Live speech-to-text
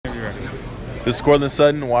This is Cortland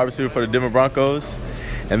Sutton, wide receiver for the Denver Broncos,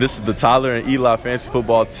 and this is the Tyler and Eli Fantasy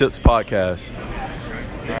Football Tips Podcast.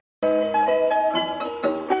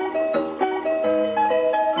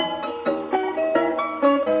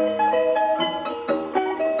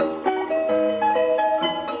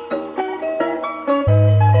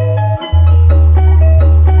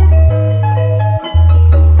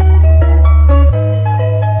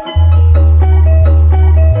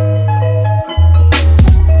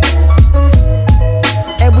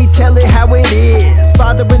 Tell it how it is,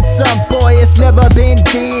 father and son, boy, it's never been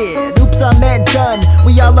dead. Oops, I'm that done,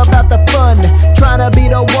 we all about the fun, tryna be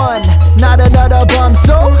the one, not another bum.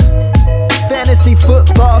 So, fantasy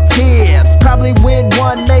football tips, probably win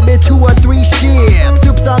one, maybe 2 or 3 ships.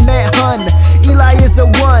 Oops, I'm that hun, Eli is the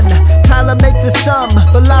one, Tyler makes the sum,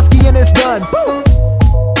 Boloski and it's done. Boom.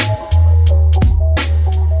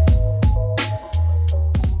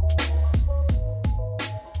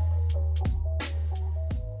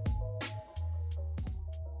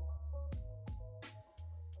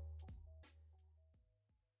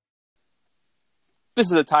 This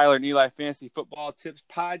is the Tyler and Eli Fantasy Football Tips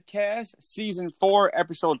Podcast, Season 4,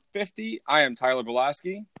 Episode 50. I am Tyler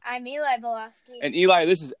Boloski. I'm Eli Boloski. And Eli,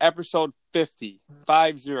 this is Episode 50.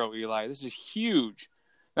 5-0, Eli. This is huge.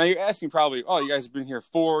 Now, you're asking probably, oh, you guys have been here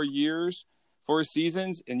 4 years, 4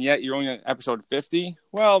 seasons, and yet you're only on Episode 50?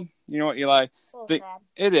 Well, you know what, Eli? It's a little sad.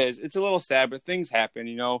 It is. It's a little sad, but things happen,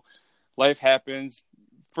 you know. Life happens.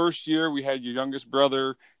 First year, we had your youngest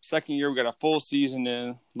brother. Second year, we got a full season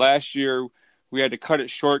in. Last year, we had to cut it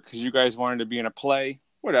short because you guys wanted to be in a play.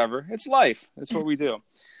 Whatever. It's life. That's what we do.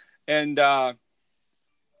 And so,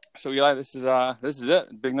 Eli, this is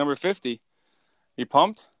it. Big number 50. You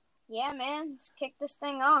pumped? Yeah, man. Let's kick this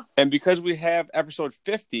thing off. And because we have episode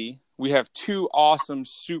 50, we have 2 awesome,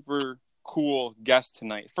 super cool guests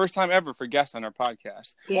tonight. First time ever for guests on our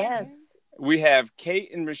podcast. Yes. We have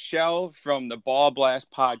Kate and Michelle from the Ball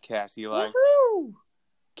Blast podcast, Eli. Woohoo!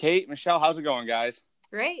 Kate, Michelle, how's it going, guys?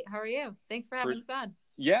 Great. How are you? Thanks for having us on.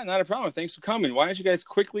 Yeah, not a problem. Thanks for coming. Why don't you guys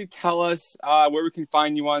quickly tell us where we can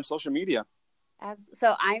find you on social media?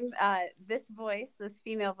 So I'm this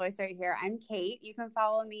female voice right here. I'm Kate. You can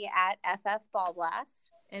follow me at FF Ball Blast.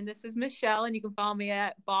 And this is Michelle, and you can follow me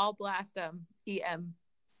at Ball Blast EM.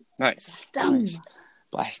 Nice.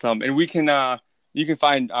 Blast them. And we can you can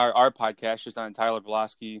find our podcast just on Tyler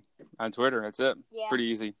Boloski on Twitter. That's it. Yeah. Pretty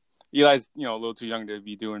easy. Eli's, a little too young to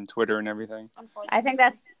be doing Twitter and everything. I think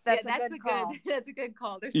that's a good call. That's a good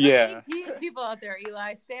call. There's people out there,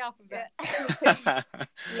 Eli. Stay off of it.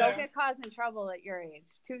 Don't get caused in trouble at your age.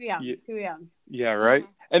 Too young. Yeah. Too young. Yeah, right.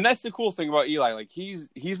 And that's the cool thing about Eli. Like he's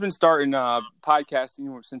been starting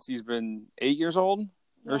podcasting since he's been 8 years old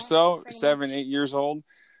or so, 7, 8 years old.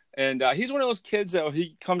 And he's one of those kids that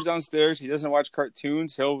he comes downstairs, he doesn't watch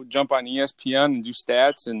cartoons, he'll jump on ESPN and do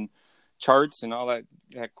stats and charts and all that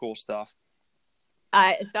cool stuff.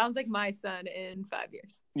 It sounds like my son in 5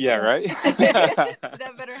 years. Yeah, right?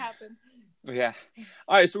 That better happen. Yeah.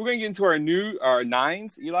 All right, so we're going to get into our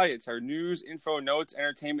nines, Eli. It's our news, info, notes,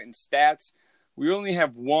 entertainment, and stats. We only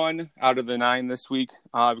have 1 out of the 9 this week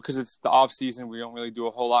because it's the off season. We don't really do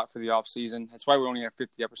a whole lot for the off season. That's why we only have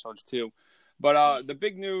 50 episodes too. But the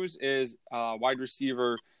big news is wide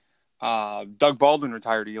receiver Doug Baldwin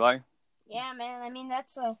retired, Eli. Yeah, man. I mean,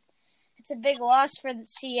 it's a big loss for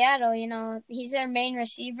Seattle. He's their main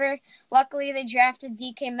receiver. Luckily, they drafted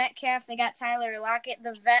DK Metcalf. They got Tyler Lockett,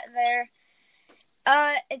 the vet there.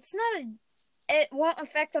 It won't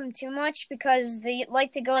affect them too much because they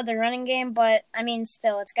like to go with the running game. But I mean,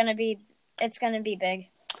 still, it's gonna be big.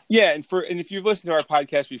 Yeah, and if you've listened to our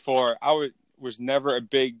podcast before, I was never a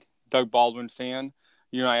big Doug Baldwin fan.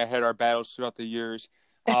 You and I had our battles throughout the years.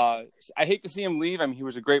 I hate to see him leave. I mean, he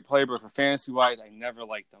was a great player, but for fantasy-wise, I never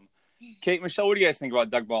liked him. Kate, Michelle, what do you guys think about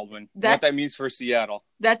Doug Baldwin? What that means for Seattle?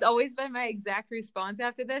 That's always been my exact response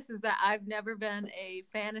after this, is that I've never been a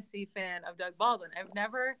fantasy fan of Doug Baldwin. I've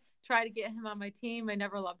never tried to get him on my team. I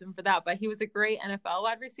never loved him for that, but he was a great NFL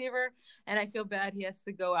wide receiver, and I feel bad he has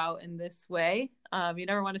to go out in this way. You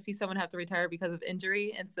never want to see someone have to retire because of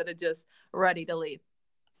injury instead of just ready to leave.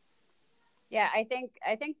 Yeah, I think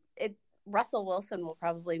Russell Wilson will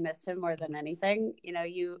probably miss him more than anything.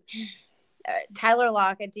 Tyler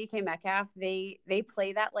Lockett, DK Metcalf, they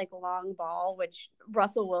play that like long ball, which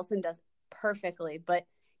Russell Wilson does perfectly, but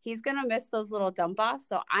he's going to miss those little dump offs.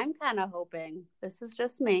 So I'm kind of hoping, this is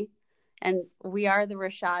just me, and we are the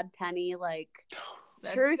Rashad Penny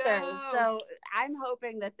truthers. So I'm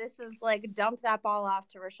hoping that this is like dump that ball off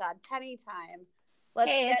to Rashad Penny time.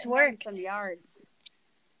 It's worked. Some yards.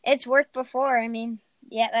 It's worked before. I mean,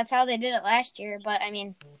 yeah, that's how they did it last year. But I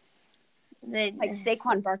mean, like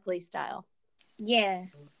Saquon Barkley style. Yeah.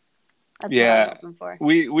 That's Yeah. what I'm hoping for.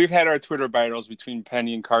 We've had our Twitter battles between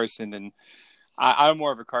Penny and Carson, and I'm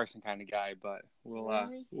more of a Carson kind of guy, but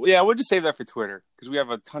we'll just save that for Twitter because we have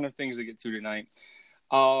a ton of things to get to tonight.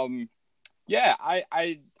 His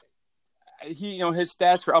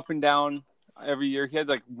stats were up and down every year. He had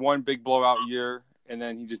like one big blowout year, and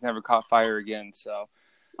then he just never caught fire again. So,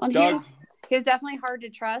 Well, he was definitely hard to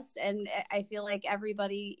trust, and I feel like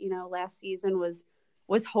everybody, last season was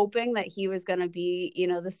hoping that he was going to be,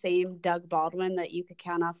 the same Doug Baldwin that you could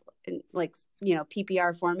count off in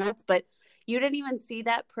PPR formats, but you didn't even see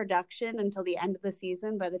that production until the end of the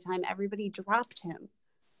season by the time everybody dropped him.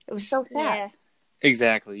 It was so sad. Yeah.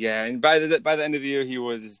 Exactly, yeah. And by the end of the year, he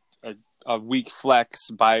was a weak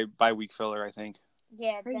flex by week filler, I think.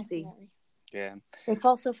 Yeah, Crazy. definitely. Yeah. They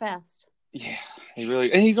fall so fast. Yeah,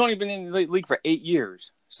 and he's only been in the league for 8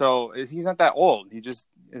 years, so he's not that old. He just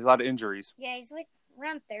has a lot of injuries. Yeah, he's like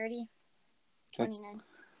around 30, 29.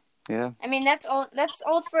 Yeah. I mean, that's old. That's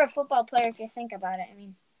old for a football player if you think about it. I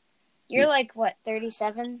mean, you're like, what,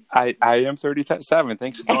 37? I am 37.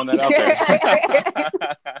 Thanks for throwing that out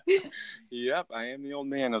there. Yep, I am the old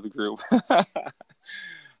man of the group.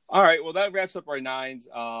 All right, well, that wraps up our nines.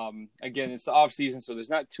 Again, it's the off season, so there's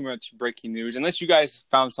not too much breaking news. Unless you guys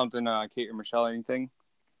found something, Kate or Michelle, anything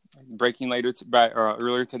breaking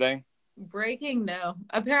earlier today? Breaking, no.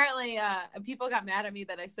 Apparently, people got mad at me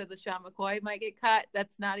that I said LaShawn McCoy might get cut.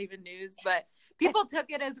 That's not even news, but people took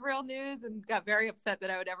it as real news and got very upset that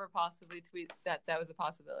I would ever possibly tweet that was a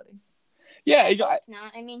possibility. Yeah, No,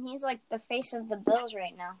 I mean, he's like the face of the Bills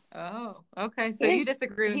right now. Oh, okay. So you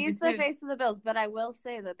disagree with me He's the too. face of the Bills, but I will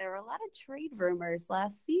say that there were a lot of trade rumors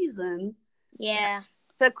last season. Yeah.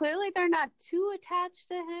 So clearly they're not too attached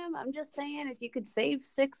to him. I'm just saying, if you could save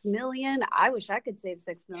 $6 million, I wish I could save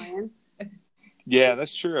 $6 million. Yeah,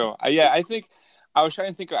 that's true. I think I was trying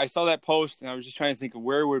to think. I saw that post, and I was just trying to think of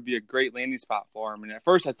where would be a great landing spot for him. And at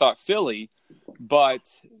first, I thought Philly, but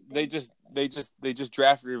they just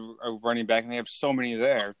drafted a running back, and they have so many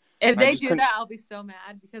there. If they do that, I'll be so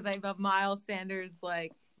mad because I have a Miles Sanders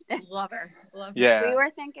lover. Yeah, we were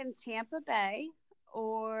thinking Tampa Bay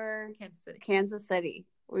or Kansas City.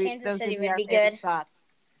 Kansas City would be good. Thoughts.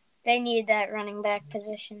 They need that running back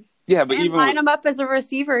position. Yeah, but and even line him up as a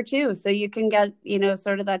receiver too, so you can get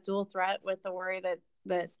sort of that dual threat with the worry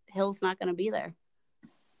that Hill's not going to be there.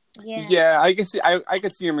 Yeah, I can see. I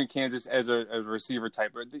could see him in Kansas as a receiver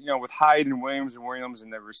type, but with Hyde and Williams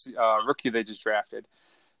and the rookie they just drafted,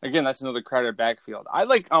 again, that's another crowded backfield. I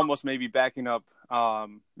like almost maybe backing up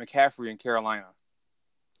McCaffrey in Carolina.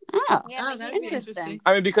 Oh, that's interesting.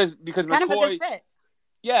 I mean, because kind McCoy, of a good fit.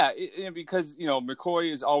 Yeah, because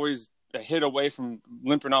McCoy is always a hit away from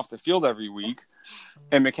limping off the field every week,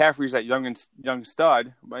 and McCaffrey's that young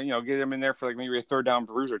stud. But get him in there for maybe a third down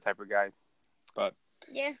bruiser type of guy. But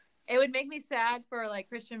yeah, it would make me sad for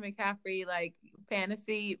Christian McCaffrey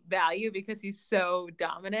fantasy value because he's so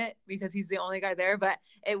dominant because he's the only guy there. But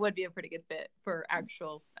it would be a pretty good fit for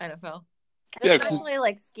actual NFL. Yeah,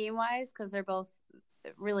 especially scheme wise because they're both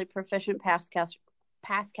really proficient pass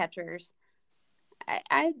catchers.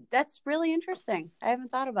 I that's really interesting. I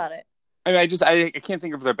haven't thought about it. I mean, I can't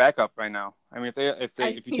think of their backup right now. I mean, if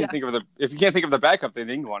you can't think of the backup, they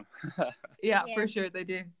need one. yeah, for sure they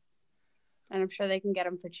do. And I'm sure they can get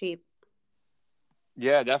them for cheap.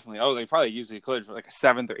 Yeah, definitely. Oh, they probably usually could for a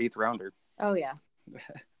 7th or 8th rounder. Oh yeah.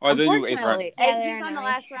 Or they do 8th round. He's on the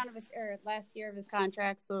last year of his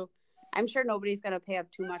contract, so I'm sure nobody's going to pay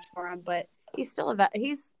up too much for him. But he's still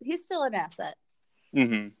he's still an asset.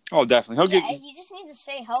 Mm-hmm. Oh, definitely. He just needs to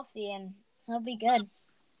stay healthy, and he'll be good.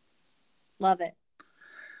 Love it.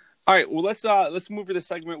 All right. Well, let's move to the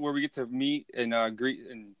segment where we get to meet and greet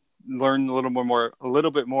and learn a little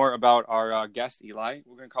bit more about our guest Eli.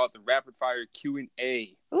 We're going to call it the rapid fire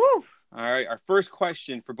Q&A. Ooh. All right. Our first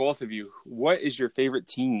question for both of you: what is your favorite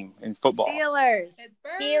team in football?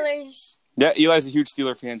 Steelers. Yeah, Eli's a huge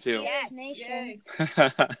Steeler fan too. Steelers Nation.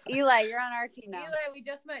 Eli, you're on our team now. Eli, we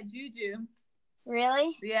just met Juju.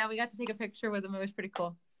 Really? Yeah, we got to take a picture with him. It was pretty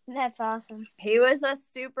cool. That's awesome. He was a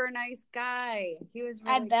super nice guy. He was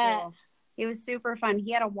really I bet. cool. He was super fun.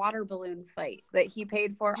 He had a water balloon fight that he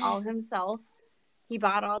paid for all himself. He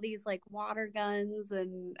bought all these water guns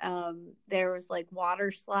and there was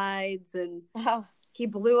water slides and he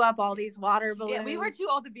blew up all these water balloons. Yeah, we were too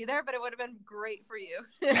old to be there, but it would have been great for you.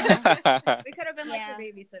 We could have been your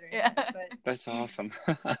babysitter. Yeah. But That's awesome.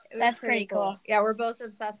 That's pretty cool. Yeah, we're both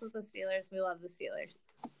obsessed with the Steelers. We love the Steelers.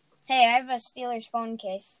 Hey, I have a Steelers phone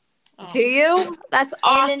case. Do you? That's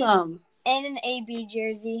awesome. And an AB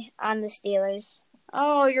jersey on the Steelers.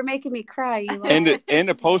 Oh, you're making me cry, Eli. and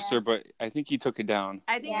a poster, but I think he took it down.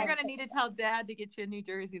 I think Yeah, you're gonna need to tell Dad to get you a New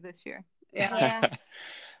Jersey this year. Yeah.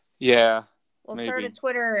 Yeah. We'll maybe. start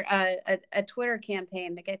a Twitter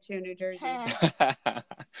campaign to get you a New Jersey. Yeah.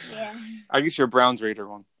 I guess you're a Browns Raider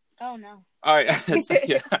one. Oh no. All right.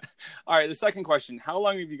 Yeah. All right. The second question: how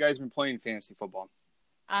long have you guys been playing fantasy football?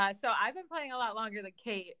 So I've been playing a lot longer than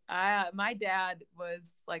Kate. My dad was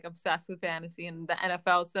like obsessed with fantasy and the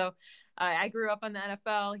NFL. So I grew up on the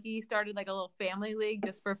NFL. He started like a little family league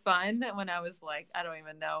just for fun when I was like, I don't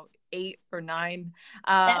even know, 8 or 9.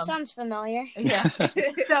 That sounds familiar. Yeah.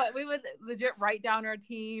 So we would legit write down our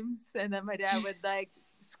teams, and then my dad would like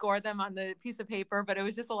score them on the piece of paper. But it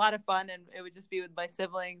was just a lot of fun, and it would just be with my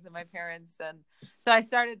siblings and my parents. And so I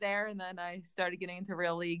started there, and then I started getting into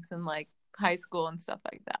real leagues and like high school and stuff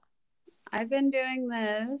like that. I've been doing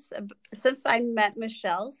this since I met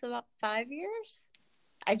Michelle, so about 5 years.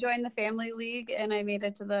 I joined the family league and I made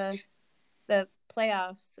it to the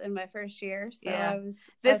playoffs in my first year. So Yeah. I was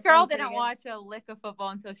This girl pretty didn't good. watch a lick of football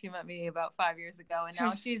until she met me about 5 years ago, and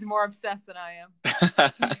now she's more obsessed than I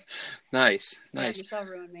am. Nice. Yeah, Michelle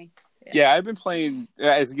ruined me. Yeah, I've been playing,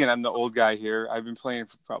 as again, I'm the old guy here. I've been playing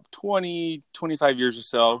for about 20, 25 years or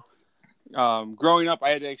so. Growing up,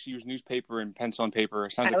 I had to actually use newspaper and pencil and paper.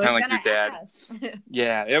 It sounds I kind of was like your gonna dad. ask.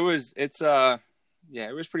 Yeah, it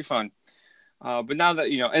was pretty fun. But now that,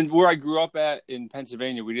 and where I grew up at in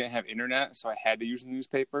Pennsylvania, we didn't have internet, so I had to use the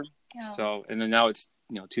newspaper. Oh. So, and then now it's,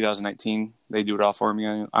 2019, they do it all for me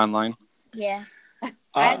online. Yeah.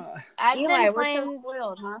 I've Eli, been we're playing. so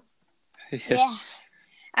spoiled, huh? Yeah.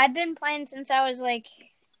 I've been playing since I was like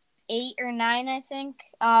 8 or 9, I think.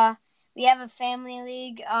 We have a family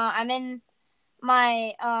league. I'm in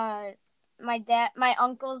my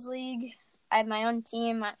uncle's league. I have my own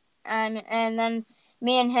team. And then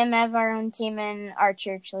me and him have our own team in our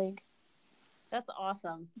church league. That's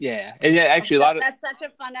awesome. Yeah. And yeah, actually That's such a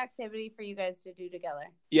fun activity for you guys to do together.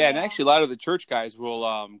 yeah, and actually a lot of the church guys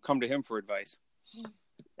will come to him for advice.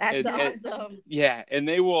 That's And- awesome. Yeah, and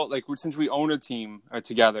they will, like, since we own a team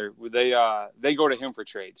together, they go to him for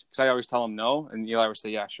trades. Because I always tell him no, and Eli will say,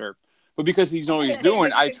 yeah, sure. But because he's know what he's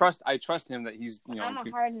doing, I trust him that he's, I'm a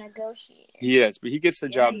hard negotiator. he is, but he gets the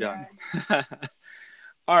job you done.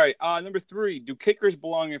 All right, number 3, do kickers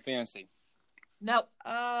belong in fantasy? No.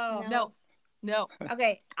 Oh. No.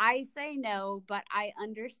 Okay, I say no, but I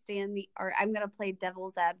understand I'm going to play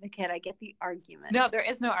devil's advocate. I get the argument. No, there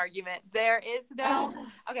is no argument. There is no.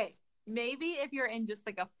 Okay, maybe if you're in just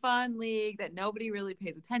like a fun league that nobody really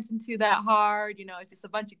pays attention to that hard, it's just a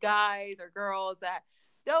bunch of guys or girls that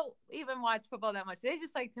don't even watch football that much. They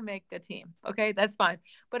just like to make a team. Okay, that's fine.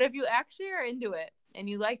 But if you actually are into it and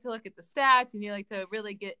you like to look at the stats and you like to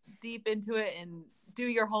really get deep into it and do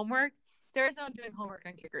your homework, there is no doing homework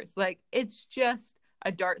on kickers. Like, it's just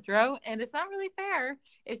a dart throw, and it's not really fair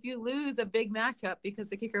if you lose a big matchup because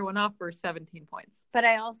the kicker went off for 17 points. But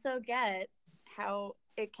I also get how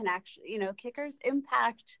it can actually, kickers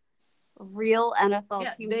impact real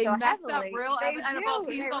NFL teams they so mess heavily. up real They NFL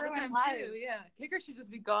do. teams They all the ruin time lives. too. Yeah, kickers should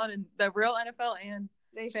just be gone in the real NFL and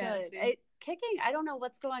They fantasy. should. Kicking, I don't know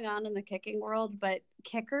what's going on in the kicking world, but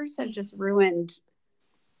kickers have just ruined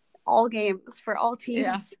all games for all teams.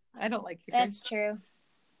 Yeah. I don't like kickers. That's true.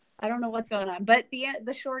 I don't know what's going on, but the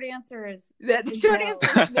short answer is The short no.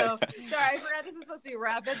 answer is no. Sorry, I forgot this is supposed to be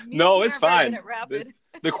rapid. Me No, and it's Karen are very fine. good at rapid.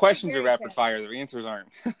 The questions are Very rapid good. fire. The answers aren't.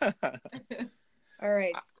 all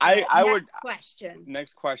right. I Next would. question.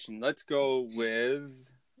 Next question. Let's go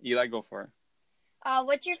with Eli. Go for it.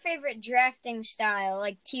 What's your favorite drafting style?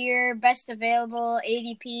 Like tier, best available,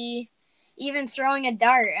 ADP, even throwing a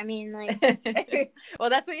dart? I mean, like, Well,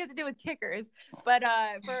 that's what you have to do with kickers. But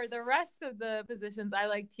for the rest of the positions, I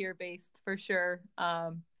like tier based for sure.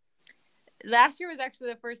 Last year was actually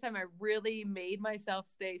the first time I really made myself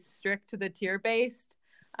stay strict to the tier based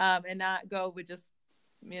and not go with just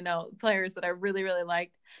players that I really, really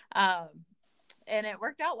liked. And it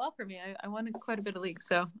worked out well for me. I won in quite a bit of leagues,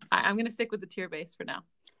 so I'm going to stick with the tier base for now.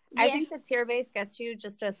 I Yeah. think the tier base gets you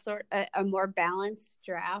just a more balanced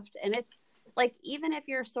draft, and it's like even if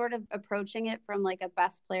you're sort of approaching it from like a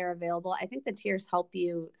best player available, I think the tiers help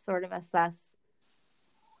you sort of assess,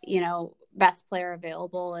 best player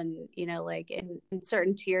available, and like in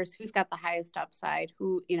certain tiers, who's got the highest upside,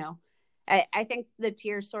 who I think the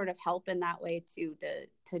tiers sort of help in that way too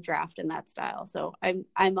to draft in that style. So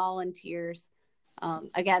I'm all in tiers.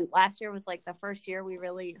 Again, last year was like the first year we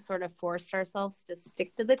really sort of forced ourselves to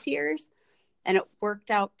stick to the tiers, and it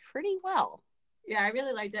worked out pretty well. Yeah, I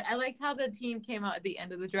really liked it. I liked how the team came out at the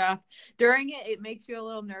end of the draft. During it, it makes you a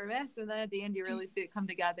little nervous, and then at the end, you really see it come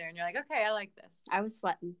together, and you're like, okay, I like this. I was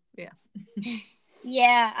sweating. Yeah.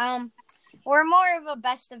 Yeah, we're more of a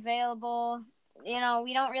best available. We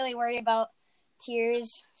don't really worry about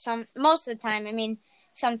tiers most of the time. I mean,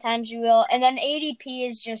 sometimes we will. And then ADP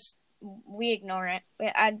is just we ignore it.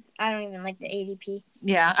 I don't even like the ADP.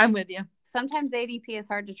 Yeah, I'm with you. Sometimes ADP is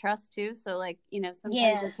hard to trust too. So sometimes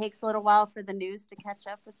Yeah. it takes a little while for the news to catch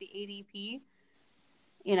up with the ADP.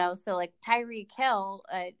 So like Tyreek Hill,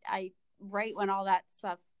 I right when all that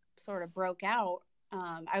stuff sort of broke out,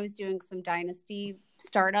 I was doing some dynasty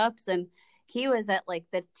startups and he was at like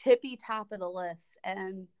the tippy top of the list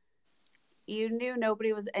and you knew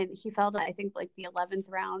nobody was, and he fell to, I think, like the 11th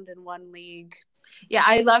round in one league. Yeah,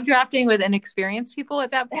 I love drafting with inexperienced people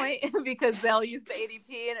at that point because they'll use the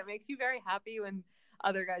ADP and it makes you very happy when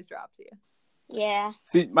other guys drop to you. Yeah.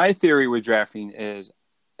 See, my theory with drafting is,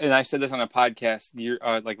 and I said this on a podcast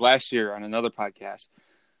last year on another podcast,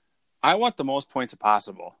 I want the most points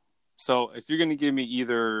possible. So if you're going to give me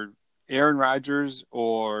either Aaron Rodgers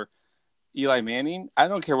or Eli Manning, I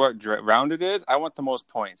don't care what round it is. I want the most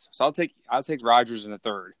points. So I'll take Rodgers in the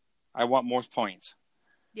third. I want most points.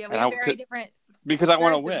 Yeah, we have very different. Because I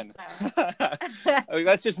want to win.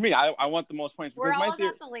 That's just me. I want the most points. We're all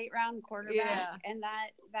about the late round quarterback, and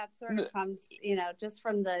that sort of comes, just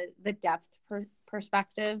from the depth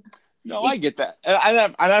perspective. No, I get that.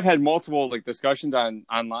 And I've had multiple discussions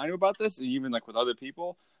online about this, even with other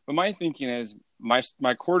people. But my thinking is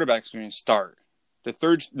my quarterback's going to start.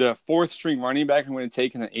 The fourth string running back I'm going to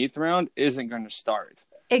take in the 8th round isn't going to start.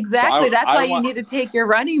 Exactly. So that's why you need to take your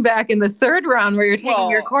running back in the 3rd round where you're taking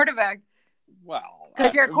your quarterback. Well,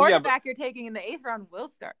 because your quarterback you're taking in the 8th round will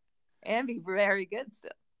start and be very good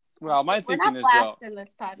still. Well, my thinking is though. In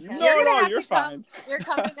this podcast. No, you're fine. You're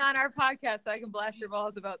coming on our podcast, so I can blast your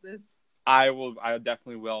balls about this. I will. I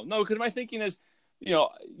definitely will. No, because my thinking is,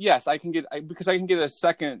 yes, I can get a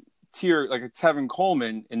second tier like a Tevin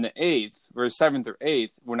Coleman in the 8th or 7th or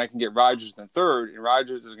 8th when I can get Rodgers in the 3rd, and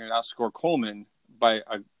Rodgers is going to outscore Coleman by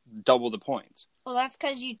double the points. Well, that's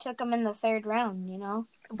because you took him in the 3rd round,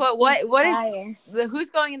 But what is who's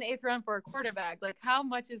going in the 8th round for a quarterback? Like, how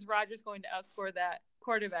much is Rodgers going to outscore that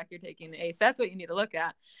quarterback you're taking in the 8th? That's what you need to look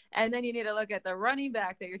at, and then you need to look at the running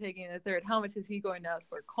back that you're taking in the 3rd. How much is he going to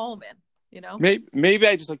outscore Coleman? Maybe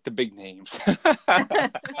I just like the big names. Hey,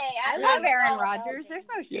 I love Aaron Rodgers. There's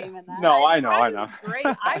no shame in that. No, I know. Great.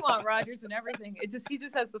 I want Rodgers and everything. He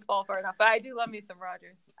just has to fall far enough. But I do love me some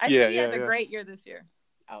Rodgers. I think he has a great year this year.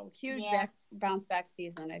 Oh, huge bounce back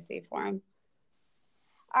season I see for him.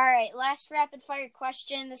 All right, last rapid fire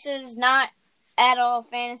question. This is not at all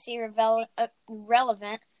fantasy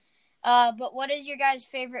relevant. But what is your guys'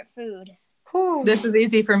 favorite food? This is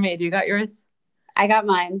easy for me. Do you got yours? I got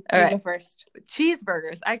mine. All right. Go first.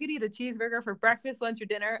 Cheeseburgers. I could eat a cheeseburger for breakfast, lunch, or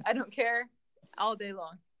dinner. I don't care. All day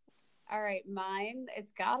long. All right. Mine,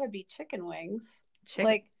 it's got to be chicken wings.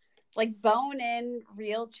 Chicken. Like bone-in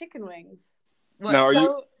real chicken wings.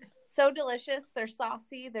 So delicious. They're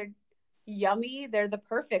saucy. They're yummy. They're the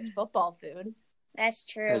perfect football food. That's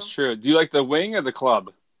true. That's true. Do you like the wing or the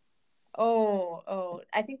club? Oh,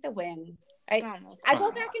 I think the wing. I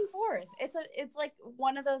go back and forth. It's like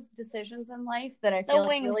one of those decisions in life that I feel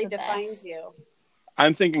like really defines you.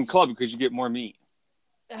 I'm thinking club because you get more meat.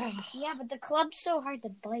 Yeah, but the club's so hard to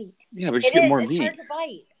bite. Yeah, but you get more it's meat. It's hard to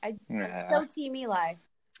bite. It's so team Eli.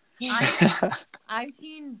 I'm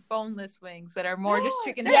team boneless wings that are more just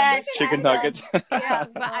chicken nuggets. Yes, chicken nuggets. Yeah,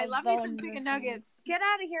 but I love me some chicken nuggets. Get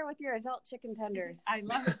out of here with your adult chicken tenders. I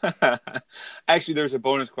love it. Actually, there's a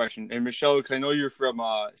bonus question. And Michelle, because I know you're from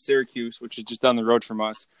Syracuse, which is just down the road from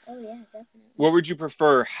us. Oh, yeah, definitely. What would you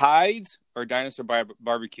prefer, Hyde's or Dinosaur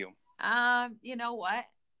Barbecue? You know what?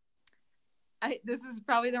 This is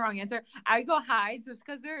probably the wrong answer. I'd go Hyde's just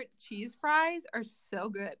because their cheese fries are so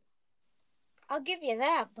good. I'll give you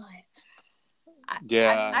that, but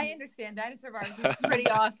I understand Dinosaur Barbecue is pretty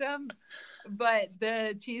awesome, but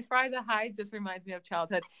the cheese fries at Hyde's just reminds me of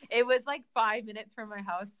childhood. It was like 5 minutes from my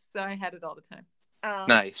house, so I had it all the time.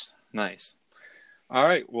 Nice. All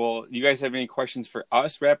right. Well, you guys have any questions for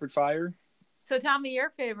us, rapid fire? So tell me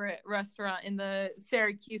your favorite restaurant in the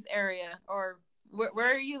Syracuse area, or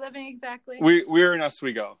where are you living exactly? We're in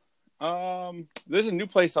Oswego. There's a new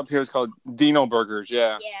place up here. It's called Dino Burgers.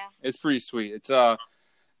 Yeah. It's pretty sweet.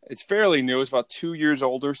 It's fairly new. It's about 2 years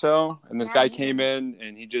old or so. And this guy came in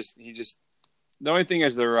and he just, the only thing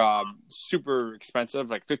is they're, super expensive,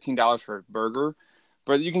 like $15 for a burger,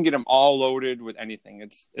 but you can get them all loaded with anything.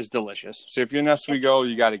 It's delicious. So if you're in Oswego,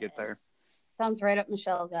 you got to get there. Sounds right up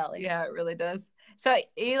Michelle's alley. Yeah, it really does. So,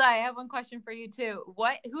 Eli, I have one question for you, too.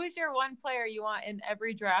 Who is your one player you want in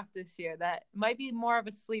every draft this year that might be more of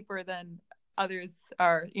a sleeper than others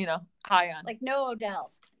are, high on? Like no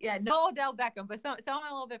Odell. Yeah, no Odell Beckham, but someone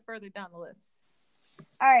a little bit further down the list.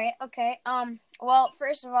 All right, okay. Well,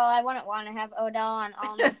 first of all, I wouldn't want to have Odell on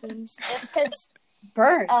all my teams just because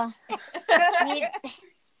Bird.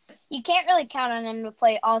 you can't really count on him to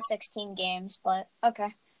play all 16 games. But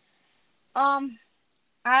okay.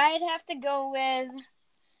 I'd have to go with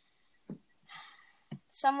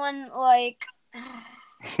someone like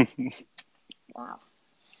wow.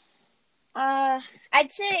 I'd have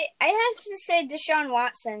to say Deshaun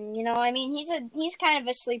Watson. You know, I mean, he's kind of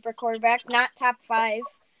a sleeper quarterback, not top 5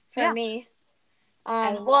 for me.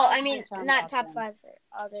 Well, I mean, not top 5 for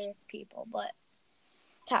other people, but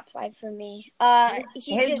top 5 for me.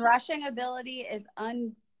 His rushing ability is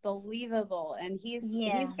unbelievable, and he's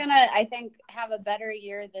gonna, I think, have a better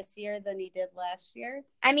year this year than he did last year.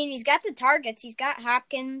 I mean, he's got the targets. He's got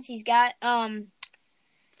Hopkins. He's got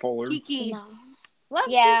Fuller. Kiki. No. Love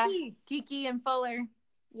Kiki and Fuller.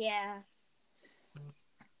 Yeah.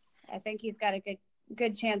 I think he's got a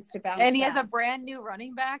good chance to bounce. And he back. has a brand new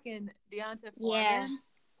running back in Deonta Foreman.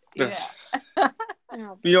 Yeah.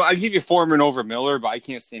 You know, I'd give you Foreman over Miller, but I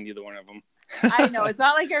can't stand either one of them. I know it's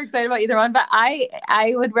not like you're excited about either one, but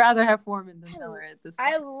I would rather have Foreman than Miller at this point.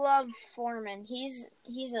 I love Foreman. He's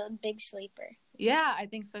a big sleeper. Yeah, I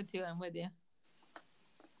think so too. I'm with you.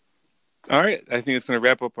 All right, I think it's going to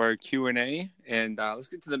wrap up our Q&A, and let's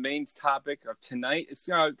get to the main topic of tonight. It's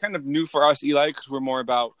kind of new for us, Eli, because we're more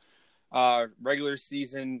about regular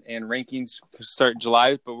season and rankings start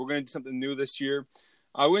July, but we're going to do something new this year.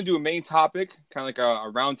 We're going to do a main topic, kind of like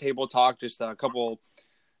a roundtable talk, just a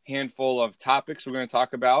handful of topics we're going to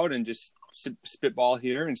talk about and just spitball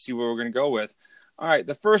here and see where we're going to go with. All right,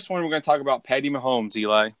 the first one we're going to talk about Patty Mahomes,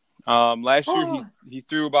 Eli. Last year he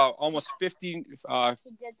threw about almost 50. He did throw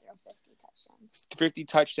 50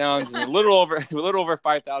 touchdowns and a little over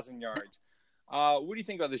 5,000 yards. What do you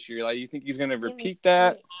think about this year? Like, you think he's going to repeat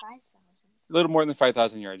that? 5,000. A little more than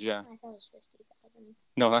 5,000 yards, yeah. I thought it was 50,000.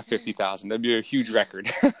 No, not 50,000. That'd be a huge record.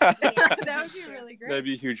 That would be really great. That'd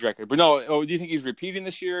be a huge record. But no, do you think he's repeating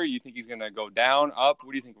this year? You think he's going to go down, up?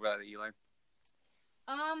 What do you think about it, Eli?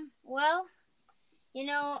 Well, you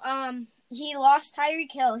know, he lost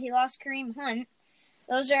Tyreek Hill. He lost Kareem Hunt.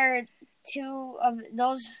 Those are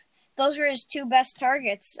those were his 2 best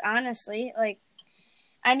targets, honestly. Like,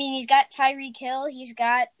 I mean, he's got Tyreek Hill. He's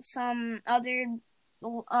got some other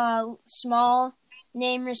small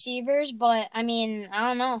name receivers, but I mean, I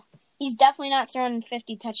don't know. He's definitely not throwing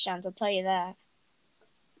 50 touchdowns. I'll tell you that.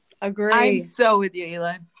 Agree. I'm so with you,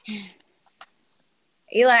 Eli.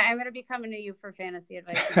 Eli, I'm going to be coming to you for fantasy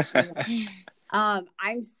advice.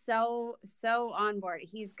 I'm so on board.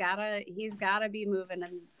 He's gotta be moving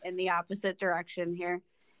in the opposite direction here.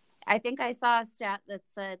 I think I saw a stat that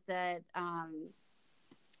said that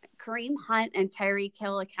Kareem Hunt and Tyreek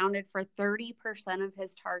Hill accounted for 30% of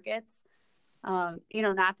his targets. You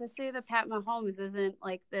know, not to say that Pat Mahomes isn't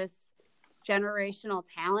like this generational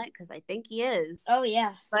talent, because I think he is. Oh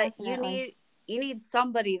yeah, but definitely. you need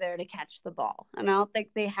somebody there to catch the ball, and I don't think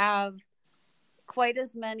they have quite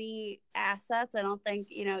as many assets. I don't think,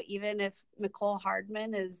 you know, even if Mecole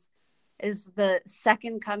Hardman is the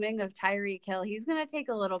second coming of Tyreek Hill, he's going to take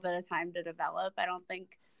a little bit of time to develop. I don't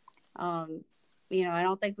think, you know, I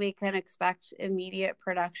don't think we can expect immediate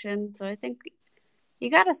production. So I think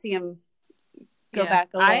you got to see him go back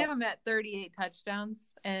a little. I have him at 38 touchdowns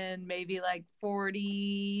and maybe like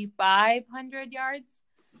 4,500 yards.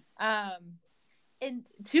 In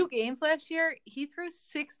 2 games last year, he threw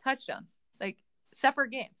 6 touchdowns, like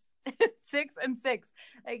separate games. 6 and 6.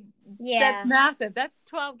 Like, yeah, that's massive. That's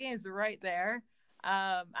 12 games right there.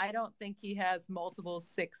 I don't think he has multiple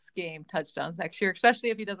 6-game touchdowns next year,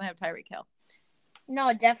 especially if he doesn't have Tyreek Hill.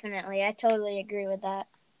 No, definitely. I totally agree with that.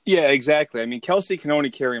 Yeah, exactly. I mean, Kelsey can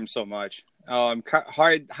only carry him so much.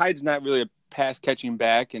 Hyde's not really a pass-catching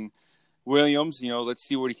back, and Williams, you know, let's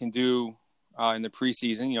see what he can do in the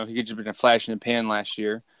preseason. You know, he could just been a flash in the pan last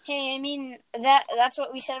year. Hey, I mean, that's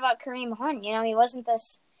what we said about Kareem Hunt. You know, he wasn't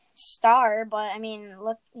this star, but I mean,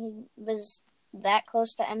 look, he was that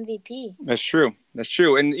close to MVP. That's true.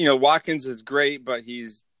 And you know, Watkins is great, but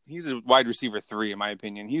he's a wide receiver 3 in my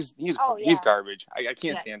opinion. He's garbage. I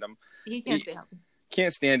can't stand him. He can't stand him.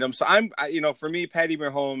 Can't stand him. So for me, Patty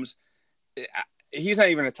Mahomes, he's not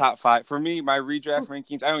even a top 5 for me. My redraft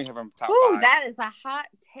rankings, I only have him top 5. That is a hot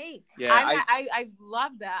take. Yeah, I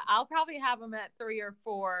love that. I'll probably have him at 3 or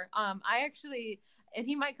 4. And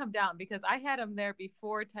he might come down because I had him there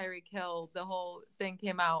before Tyreek Hill, the whole thing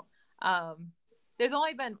came out. There's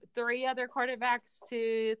only been 3 other quarterbacks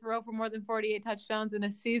to throw for more than 48 touchdowns in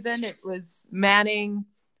a season. It was Manning,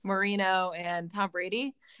 Marino, and Tom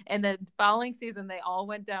Brady. And the following season, they all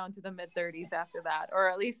went down to the mid-30s after that, or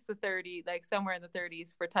at least the 30, like somewhere in the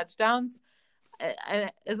 30s for touchdowns.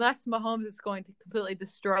 Unless Mahomes is going to completely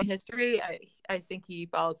destroy history, I think he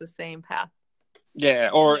follows the same path. Yeah,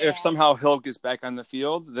 or if somehow Hill gets back on the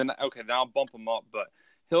field, then I'll bump him up. But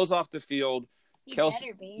Hill's off the field.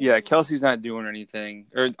 Kelsey's not doing anything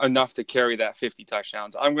or enough to carry that 50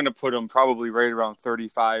 touchdowns. I'm going to put him probably right around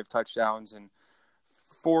 35 touchdowns and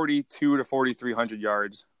 42 to 4,300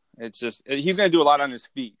 yards. It's just he's going to do a lot on his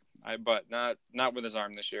feet, but not with his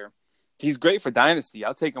arm this year. He's great for Dynasty.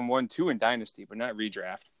 I'll take him 1-2 in Dynasty, but not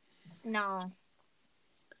redraft. No. All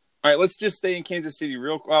right, let's just stay in Kansas City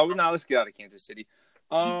real quick. Well, now let's get out of Kansas City.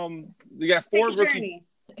 We got four rookie.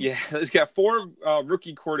 Yeah, let's got four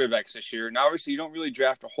rookie quarterbacks this year. And obviously, you don't really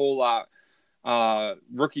draft a whole lot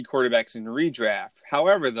rookie quarterbacks in redraft.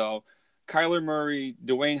 However, though, Kyler Murray,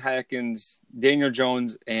 Dwayne Haskins, Daniel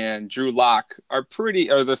Jones, and Drew Lock are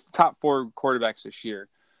the top four quarterbacks this year.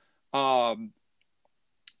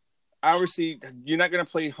 Obviously, you're not going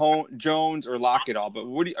to play Jones or Lock at all, but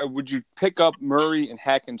would you pick up Murray and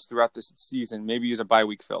Haskins throughout this season, maybe as a bye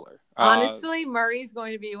week filler? Honestly, Murray's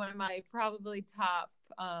going to be one of my probably top,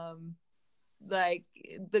 like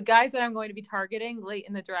the guys that I'm going to be targeting late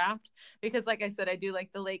in the draft, because like I said, I do like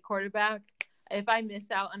the late quarterback. If I miss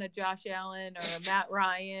out on a Josh Allen or a Matt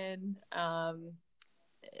Ryan,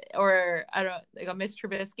 or a Mitch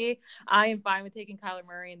Trubisky, I am fine with taking Kyler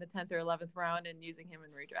Murray in the 10th or 11th round and using him in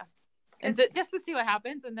redraft. And just to see what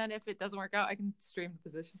happens, and then if it doesn't work out, I can stream the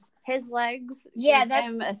position. His legs give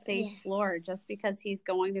him a safe floor, just because he's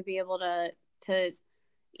going to be able to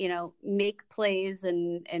make plays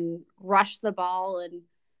and rush the ball. And,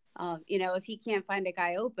 if he can't find a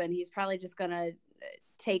guy open, he's probably just going to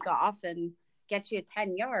take off and get you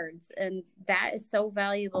 10 yards. And that is so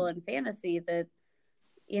valuable in fantasy that,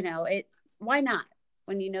 why not?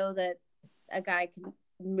 When you know that a guy can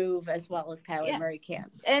move as well as Kyler Murray can.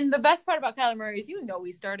 And the best part about Kyler Murray is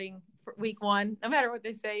he's starting week one. No matter what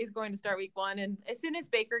they say, he's going to start week one. And as soon as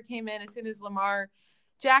Baker came in, as soon as Lamar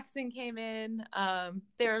Jackson came in,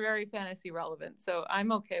 they were very fantasy relevant. So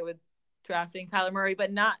I'm okay with drafting Kyler Murray,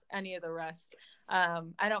 but not any of the rest.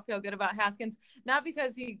 I don't feel good about Haskins, not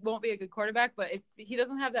because he won't be a good quarterback, but if he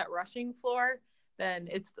doesn't have that rushing floor, then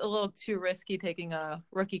it's a little too risky taking a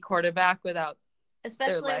rookie quarterback without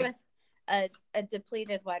especially with a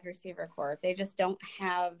depleted wide receiver core. They just don't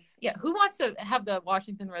have. Yeah, who wants to have the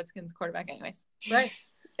Washington Redskins quarterback, anyways? Right.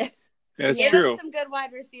 That's true. Some good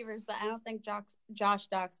wide receivers, but I don't think Josh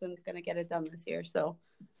Doxson's going to get it done this year. So,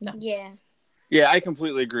 no. Yeah, I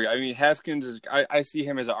completely agree. I mean, Haskins I see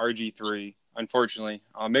him as an RG3. Unfortunately,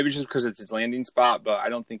 maybe just because it's his landing spot, but I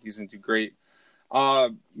don't think he's going to do great.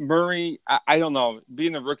 Murray, I don't know.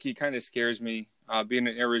 Being the rookie kind of scares me. Being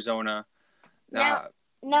in Arizona.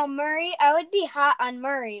 Now Murray, I would be hot on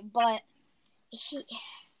Murray, but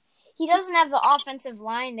he doesn't have the offensive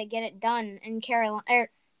line to get it done in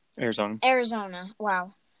Arizona.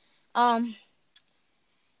 Wow.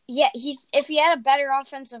 If he had a better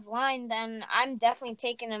offensive line, then I'm definitely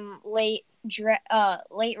taking him late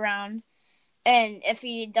round. And if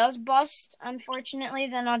he does bust, unfortunately,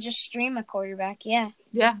 then I'll just stream a quarterback. Yeah.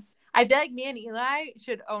 I feel like me and Eli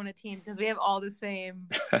should own a team because we have all the same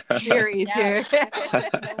theories here.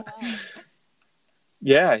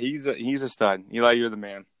 Yeah, he's a stud. Eli, you're the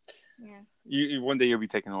man. Yeah. One day you'll be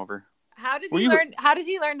taking over. How did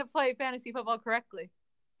he learn to play fantasy football correctly?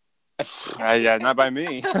 Not by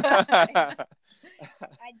me. Let's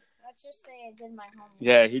just say I did my homework.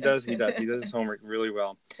 Yeah, he does. He does his homework really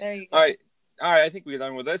well. There you go. All right, I think we're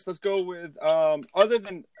done with this. Let's go with other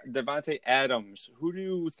than Devontae Adams, who do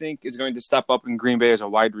you think is going to step up in Green Bay as a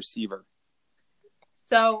wide receiver?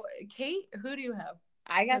 So, Kate, who do you have?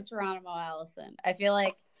 I got Geronimo Allison. I feel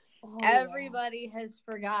like everybody has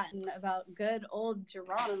forgotten about good old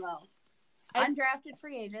Geronimo. Undrafted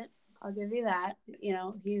free agent. I'll give you that.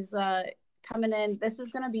 He's coming in. This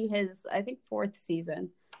is going to be his, I think, 4th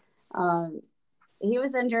season. He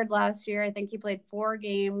was injured last year. I think he played 4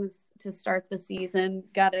 games to start the season,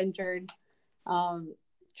 got injured,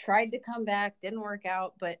 tried to come back, didn't work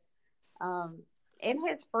out. But in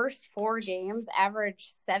his first 4 games,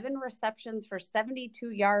 averaged 7 receptions for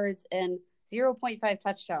 72 yards and 0.5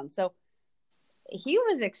 touchdowns. So he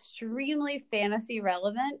was extremely fantasy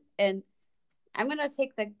relevant. And I'm going to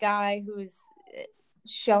take the guy who's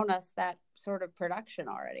shown us that sort of production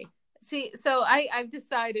already. See, so I've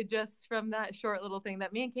decided just from that short little thing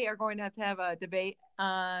that me and Kate are going to have a debate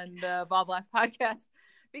on the Ball Blast podcast,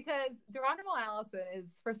 because Geronimo Allison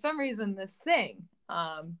is, for some reason, this thing.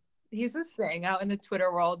 He's this thing out in the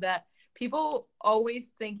Twitter world that people always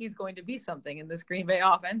think he's going to be something in this Green Bay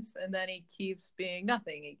offense, and then he keeps being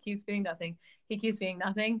nothing. He keeps being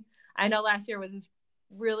nothing. I know last year was his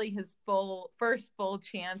first full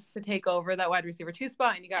chance to take over that wide receiver 2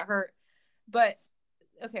 spot, and he got hurt. But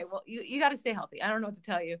okay, well, you got to stay healthy. I don't know what to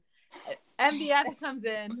tell you. MVS comes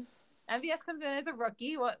in as a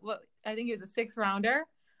rookie. What I think he was a 6th rounder.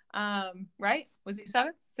 Right? Was he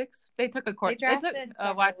 7th? 6th? They took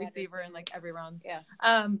a wide receiver in like every round. Yeah.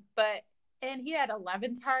 And he had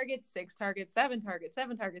 11 targets, 6 targets, 7 targets,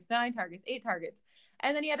 7 targets, 9 targets, 8 targets.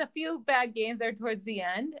 And then he had a few bad games there towards the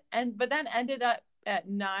end, but then ended up at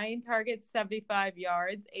 9 targets, 75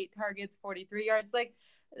 yards, 8 targets, 43 yards. Like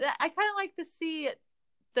that, I kind of like to see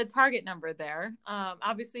the target number there.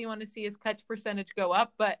 Obviously you want to see his catch percentage go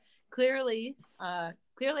up, but clearly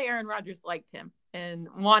Aaron Rodgers liked him and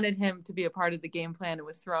wanted him to be a part of the game plan and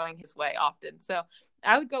was throwing his way often. So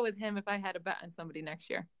I would go with him if I had a bet on somebody next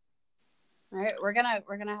year. All right, we're gonna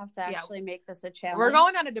have to actually make this a challenge. We're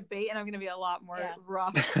going on a debate, and I'm gonna be a lot more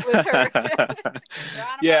rough with her.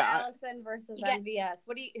 Allison versus MVS.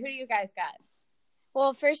 Who do you guys got?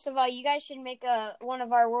 Well, first of all, you guys should make one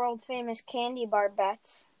of our world famous candy bar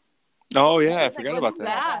bets. Oh yeah, I forgot about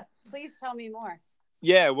that. Please tell me more.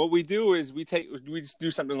 Yeah, what we do is we just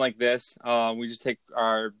do something like this. We just take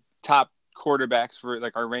our top quarterbacks for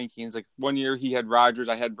like our rankings. Like one year he had Rodgers,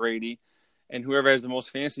 I had Brady, and whoever has the most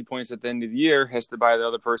fantasy points at the end of the year has to buy the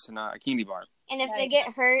other person a candy bar. And if they get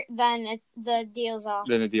hurt, then the deal's off.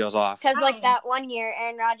 Then the deal's off. Because like that one year,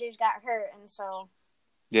 Aaron Rodgers got hurt, and so.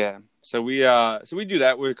 Yeah, so we do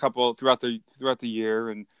that with a couple throughout the year,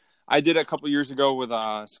 and I did it a couple years ago with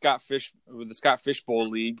the Scott Fishbowl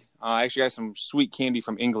League. I actually got some sweet candy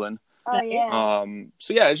from England. Oh yeah.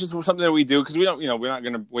 So yeah, it's just something that we do because we don't, we're not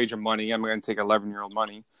going to wager money. I'm going to take 11-year-old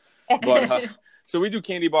money, but so we do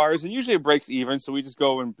candy bars, and usually it breaks even. So we just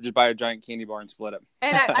go and just buy a giant candy bar and split it.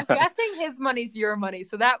 And I'm guessing his money's your money,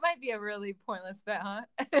 so that might be a really pointless bet, huh?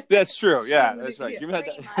 That's true. Yeah, that's right. Give me that.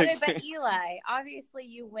 Okay, but Eli, obviously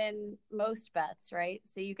you win most bets, right?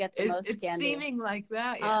 So you get the most it's candy. It's seeming like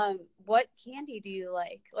that. Yeah. What candy do you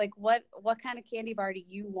like? Like what kind of candy bar do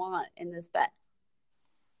you want in this bet?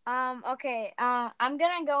 Okay. I'm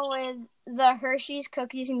gonna go with the Hershey's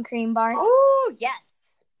Cookies and Cream Bar. Oh yes.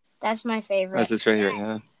 That's my favorite. That's his favorite,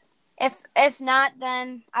 yeah. If not,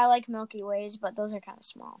 then I like Milky Ways, but those are kind of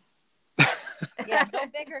small. Yeah, go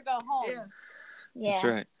big or go home. Yeah. That's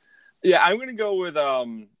right. Yeah, I'm gonna go with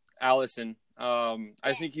Allison.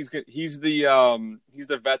 I think he's good. He's the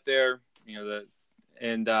vet there.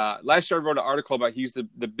 Last year I wrote an article about he's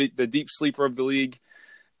the deep sleeper of the league,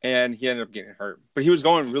 and he ended up getting hurt. But he was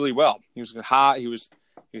going really well. He was hot. He was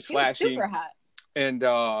flashy. Super hot. And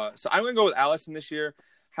so I'm gonna go with Allison this year.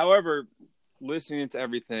 However, listening to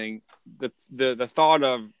everything, the thought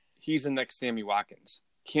of he's the next Sammy Watkins,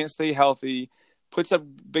 can't stay healthy, puts up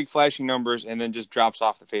big flashing numbers, and then just drops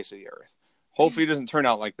off the face of the earth. Hopefully it doesn't turn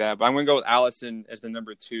out like that, but I'm going to go with Allison as the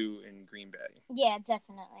number 2 in Green Bay. Yeah,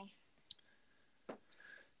 definitely.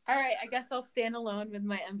 All right, I guess I'll stand alone with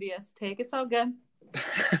my MVS take. It's all good.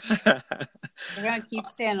 We're going to keep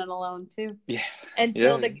standing alone, too. Yeah.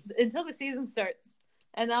 Until the season starts.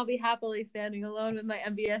 And I'll be happily standing alone with my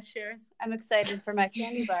MVS shares. I'm excited for my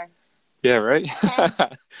candy bar. Yeah, right?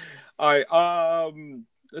 All right,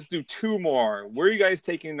 let's do 2 more. Where are you guys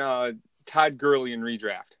taking Todd Gurley in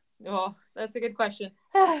redraft? Oh, that's a good question.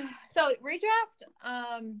 So redraft,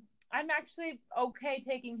 I'm actually okay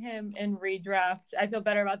taking him in redraft. I feel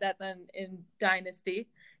better about that than in Dynasty,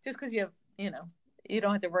 just because you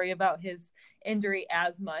don't have to worry about his injury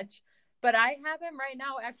as much. But I have him right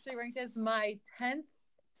now actually ranked as my 10th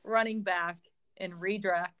running back in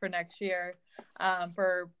redraft for next year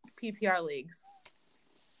for PPR leagues.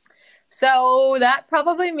 So that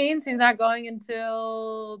probably means he's not going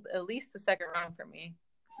until at least the second round for me.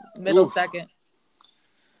 Middle second.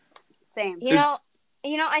 Same. You know,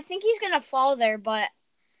 I think he's going to fall there, but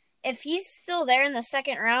if he's still there in the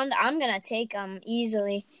second round, I'm going to take him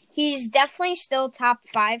easily. He's definitely still top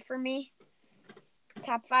 5 for me.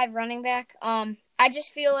 Top 5 running back. I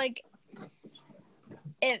just feel like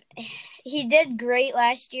he did great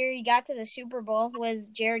last year. He got to the Super Bowl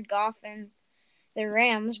with Jared Goff and the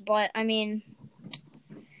Rams, but I mean,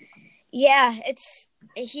 yeah,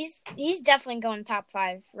 he's definitely going top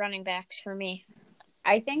 5 running backs for me.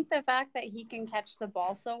 I think the fact that he can catch the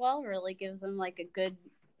ball so well really gives him like a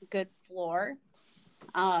good floor.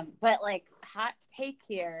 But like hot take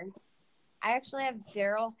here, I actually have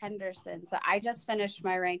Darrell Henderson. So I just finished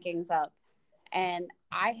my rankings up, and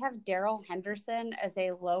I have Darrell Henderson as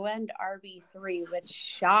a low-end RB3, which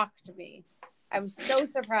shocked me. I was so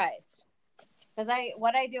surprised Because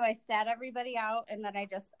what I do, I stat everybody out, and then I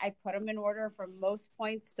put them in order from most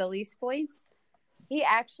points to least points. He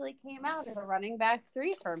actually came out as a running back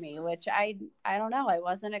 3 for me, which I don't know. I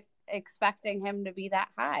wasn't expecting him to be that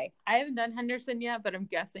high. I haven't done Henderson yet, but I'm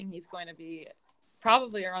guessing he's going to be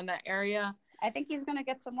probably around that area. I think he's going to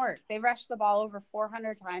get some work. They rushed the ball over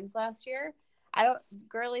 400 times last year.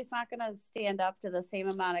 Gurley's not going to stand up to the same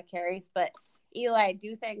amount of carries, but Eli, I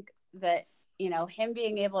do think that, him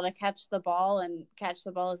being able to catch the ball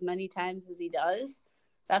as many times as he does,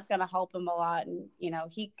 that's going to help him a lot. And,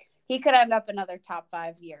 he could end up another top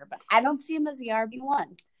 5 year, but I don't see him as the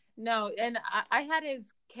RB1. No, and I had his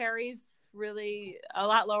carries really a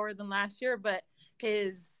lot lower than last year, but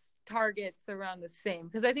his targets around the same,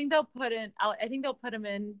 because I think they'll put him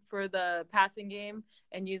in for the passing game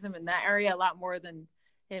and use him in that area a lot more than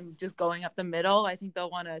him just going up the middle. I think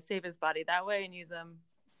they'll want to save his body that way and use him,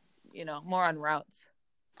 more on routes.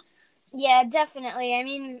 Yeah, definitely. I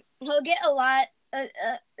mean, he'll get a lot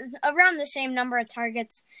around the same number of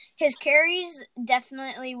targets. His carries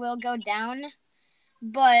definitely will go down,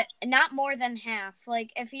 but not more than half.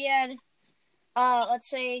 Like if he had, let's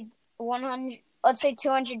say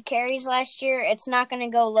 200 carries last year, it's not going to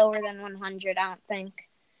go lower than 100, I don't think.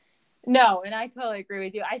 No, and I totally agree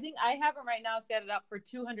with you. I think I have him right now set it up for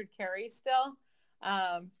 200 carries still.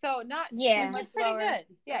 So not too much pretty lower. good.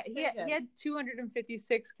 Yeah, he had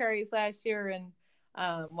 256 carries last year in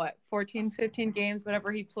 14, 15 games,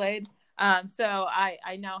 whatever he played. So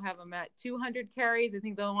I now have him at 200 carries. I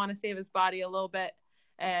think they'll want to save his body a little bit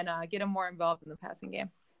and get him more involved in the passing game.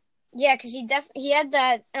 Yeah, because he had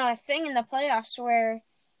that thing in the playoffs where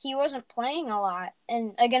he wasn't playing a lot,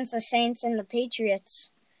 and against the Saints and the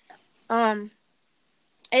Patriots.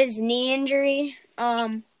 His knee injury.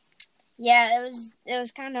 Yeah, it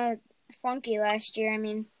was kind of funky last year. I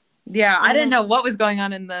mean, yeah, I didn't know what was going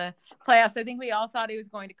on in the playoffs. I think we all thought he was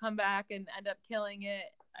going to come back and end up killing it.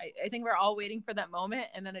 I think we're all waiting for that moment,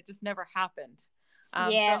 and then it just never happened.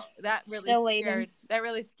 Yeah, so that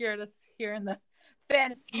really scared us here in the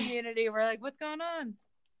fantasy community. We're like, what's going on?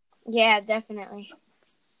 Yeah, definitely.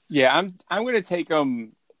 Yeah, I'm going to take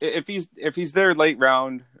him if he's there late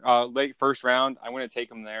first round. I'm going to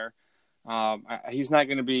take him there. He's not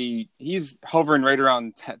going to be. He's hovering right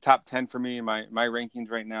around top 10 for me in my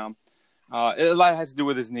rankings right now. A lot has to do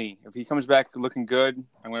with his knee. If he comes back looking good,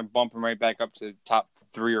 I'm going to bump him right back up to top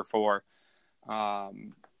 3 or 4.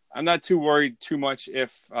 I'm not too worried too much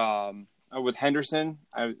with Henderson.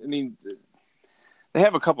 I mean, they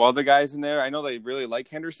have a couple other guys in there. I know they really like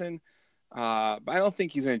Henderson, but I don't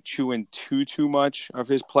think he's going to chew in too much of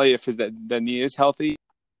his play if the knee is healthy.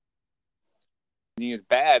 Knee is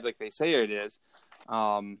bad, like they say it is.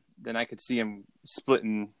 Then I could see him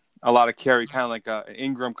splitting a lot of carry, kind of like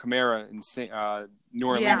Ingram, Kamara in New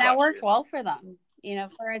Orleans. Yeah, that worked well for them.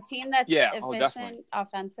 For a team that's efficient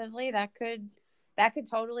offensively, that could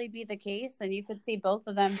totally be the case, and you could see both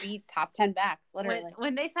of them be top 10 backs, literally.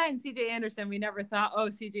 When they signed C.J. Anderson, we never thought,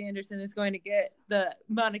 C.J. Anderson is going to get the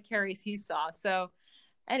amount of carries he saw. So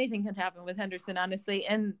anything can happen with Henderson, honestly.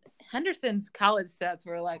 And Henderson's college stats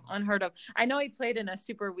were like unheard of. I know he played in a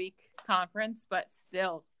super weak conference, but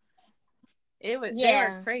still, they were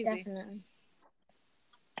crazy. Definitely.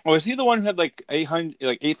 Oh, is he the one who had like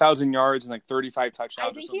 8,000 yards and like 35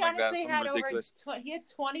 touchdowns or something like that? Something ridiculous. He had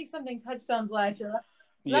 20-something touchdowns last year.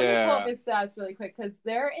 Let me pull up his stats really quick because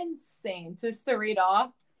they're insane just to read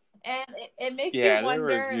off. And it makes you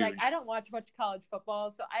wonder, like, I don't watch much college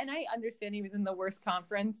football, and I understand he was in the worst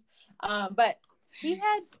conference. But he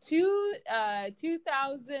had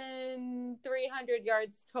 2,300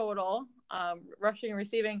 yards total, rushing and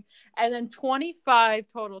receiving, and then 25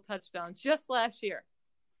 total touchdowns just last year.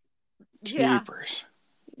 Jeepers.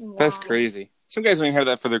 Yeah. That's crazy. Some guys don't even have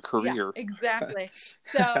that for their career. Yeah, exactly.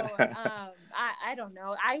 So, I don't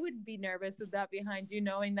know. I would be nervous with that behind you,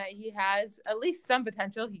 knowing that he has at least some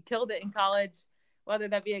potential. He killed it in college, whether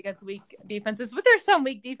that be against weak defenses. But there's some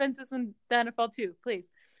weak defenses in the NFL too, please.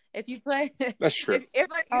 If you play... That's true. If you're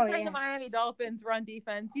playing the Miami Dolphins run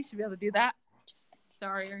defense, you should be able to do that.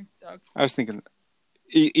 Sorry, dogs. I was thinking...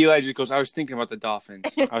 Eli just goes, I was thinking about the Dolphins.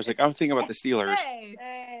 I was like, I'm thinking about the Steelers.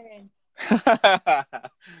 Hey.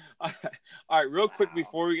 All right, real quick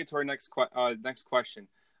before we get to our next question.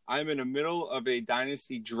 I'm in the middle of a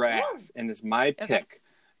dynasty draft, and it's my pick. Okay.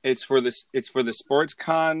 It's for the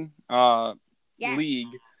SportsCon league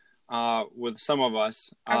with some of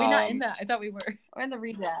us. Are we not in that? I thought we were. We're in the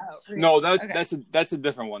redraft. No, that's a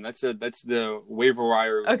different one. That's the waiver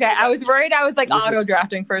wire. Okay, I was worried. I was like auto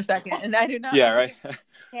drafting for a second, and I do not. Yeah, right.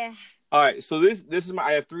 Yeah. All right, so this is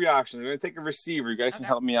I have 3 options. I'm going to take a receiver. You guys can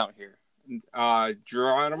help me out here.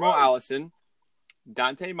 Geronimo Allison,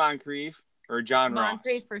 Dante Moncrief or John Ross.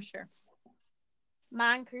 Moncrief for sure.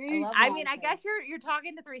 Moncrief. love I mean, I Moncrief. guess you're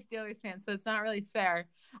talking to 3 Steelers fans, so it's not really fair.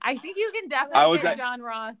 I think you can definitely get John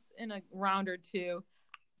Ross in a round or 2.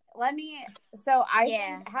 I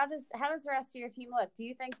think, how does the rest of your team look? Do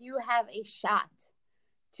you think you have a shot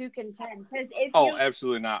to contend? Because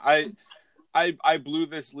Absolutely not. I blew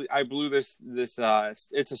this.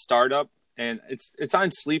 It's a startup, and it's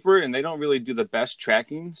on Sleeper, and they don't really do the best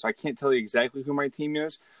tracking, so I can't tell you exactly who my team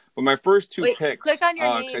is. But my first 2 picks. Click on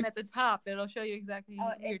your name at the top. It'll show you exactly.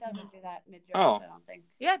 It doesn't do that mid-draft. I don't think.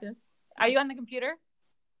 Yeah, it does. Are you on the computer?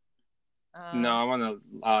 No, I'm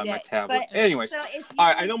on my tablet. But, anyways, all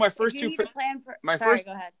right. I know my first 2 picks. Go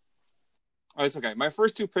ahead. Oh, it's okay. My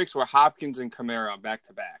first 2 picks were Hopkins and Kamara back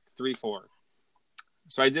to back, 3-4.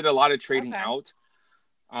 So I did a lot of trading out,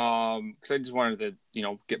 because I just wanted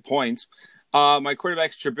to, get points. My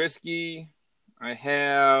quarterback's Trubisky. I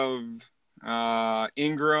have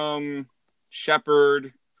Ingram,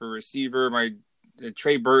 Shepard for receiver. My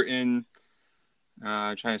Trey Burton.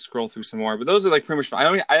 Trying to scroll through some more, but those are like pretty much.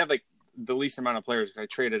 I have like the least amount of players because I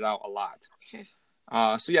traded out a lot.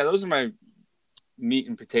 So yeah, those are my meat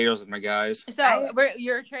and potatoes of my guys. So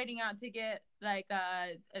you're trading out to get like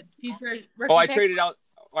a future rookie I picks? traded out.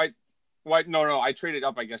 No, I traded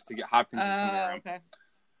up, I guess, to get Hopkins and Kamara. Okay.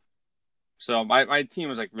 So my team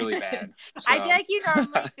was like really bad. So. I feel like you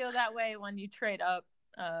normally feel that way when you trade up.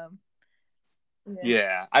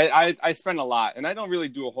 Yeah, I spend a lot, and I don't really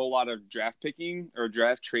do a whole lot of draft picking or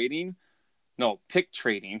draft trading. No, pick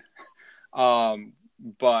trading.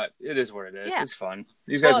 But it is what it is. Yeah. It's fun.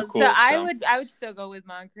 These guys are cool. So I would still go with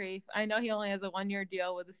Moncrief. I know he only has a 1-year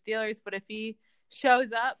deal with the Steelers, but if he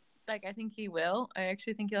shows up, like I think he will, I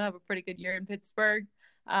actually think he'll have a pretty good year in Pittsburgh.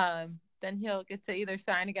 Then he'll get to either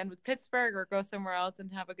sign again with Pittsburgh or go somewhere else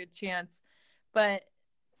and have a good chance. But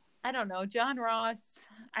I don't know, John Ross,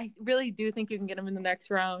 I really do think you can get him in the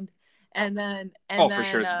next round. And then for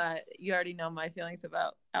sure. You already know my feelings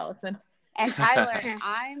about Allison. And Tyler,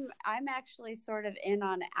 I'm actually sort of in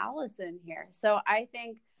on Allison here. So I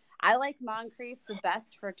think I like Moncrief the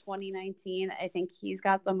best for 2019. I think he's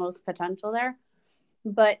got the most potential there.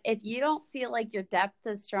 But if you don't feel like your depth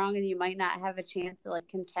is strong and you might not have a chance of like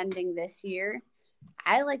contending this year,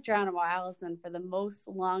 I like Geronimo Allison for the most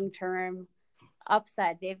long-term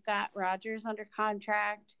upside. They've got Rodgers under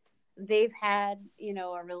contract. They've had,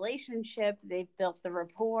 a relationship. They've built the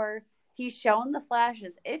rapport. He's shown the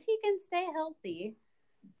flashes. If he can stay healthy,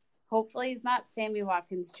 hopefully he's not Sammy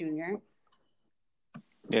Watkins Jr.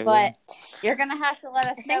 Yeah, but you're going to have to let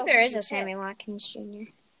us know. I think there is a Sammy Watkins Jr.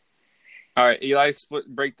 All right, Eli,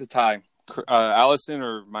 break the tie. Allison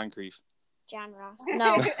or Moncrief? John Ross.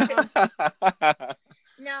 No.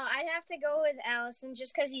 No, I'd have to go with Allison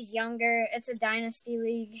just because he's younger. It's a dynasty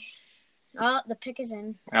league. Oh, the pick is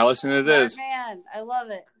in. Allison it is. Man, I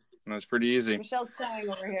love it. That's pretty easy. Michelle's crying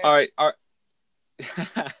over here. All right. All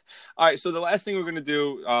right, so the last thing we're going to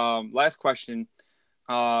do, last question,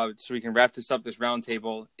 so we can wrap this up, this round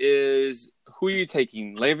table, is who are you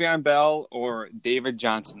taking, Le'Veon Bell or David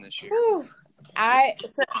Johnson this year? Whew.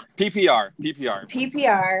 PPR.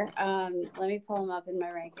 Let me pull them up in my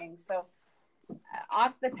rankings. So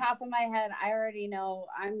off the top of my head, I already know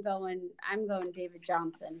I'm going David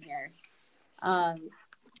Johnson here.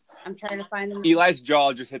 I'm trying to find them. Eli's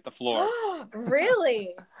jaw just hit the floor.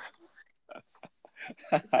 Really?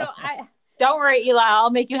 Don't worry, Eli.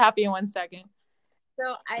 I'll make you happy in 1 second.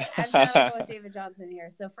 So I'm going to go with David Johnson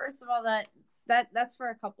here. So first of all, that's for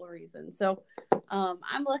a couple of reasons. So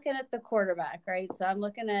I'm looking at the quarterback, right? So I'm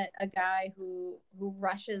looking at a guy who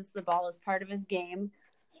rushes the ball as part of his game.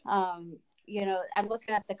 I'm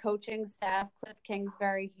looking at the coaching staff, Cliff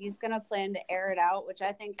Kingsbury. He's going to plan to air it out, which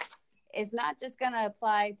I think is not just going to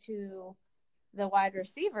apply to the wide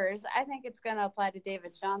receivers. I think it's going to apply to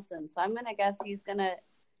David Johnson. So I'm going to guess he's going to,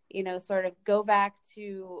 sort of go back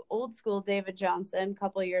to old school David Johnson a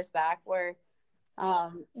couple of years back where,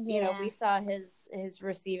 we saw his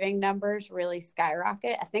receiving numbers really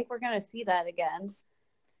skyrocket. I think we're going to see that again.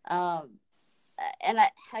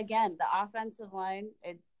 Again, the offensive line,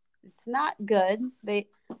 it's not good. They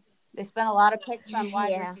spent a lot of picks on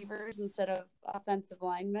wide receivers instead of offensive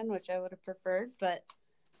linemen, which I would have preferred. But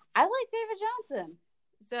I like David Johnson.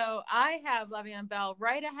 So I have Le'Veon Bell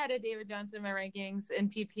right ahead of David Johnson in my rankings in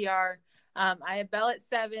PPR. I have Bell at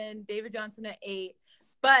 7, David Johnson at 8.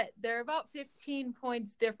 But they're about 15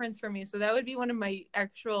 points difference for me. So that would be one of my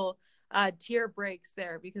actual tier breaks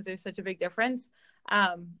there because there's such a big difference.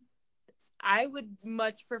 I would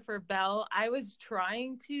much prefer Bell. I was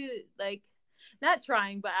trying to, not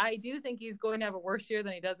trying, but I do think he's going to have a worse year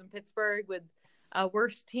than he does in Pittsburgh with a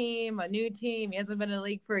worse team, a new team. He hasn't been in the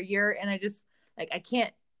league for a year, and I just I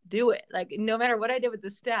can't do it. Like no matter what I did with the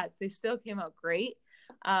stats, they still came out great.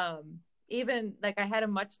 Even I had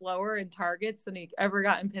him much lower in targets than he ever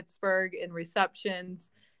got in Pittsburgh, in receptions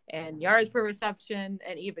and yards per reception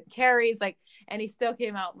and even carries. And he still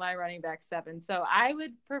came out my running back 7. So I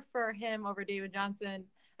would prefer him over David Johnson.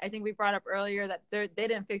 I think we brought up earlier that they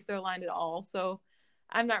didn't fix their line at all. So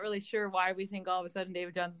I'm not really sure why we think all of a sudden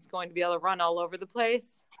David Johnson's going to be able to run all over the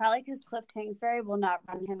place. Probably because Cliff Kingsbury will not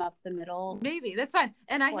run him up the middle. Maybe. That's fine.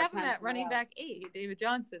 And I have him at running back 8, David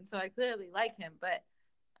Johnson. So I clearly like him. But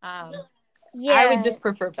I would just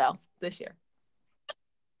prefer Bell this year.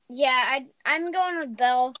 Yeah, I'm going with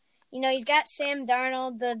Bell. He's got Sam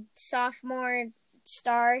Darnold, the sophomore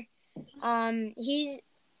star. I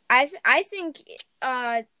think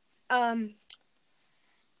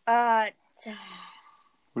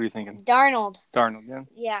What are you thinking? Darnold, yeah.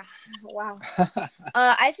 Yeah. Wow.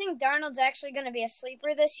 I think Darnold's actually going to be a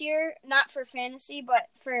sleeper this year, not for fantasy, but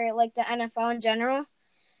for the NFL in general.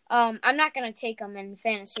 I'm not going to take him in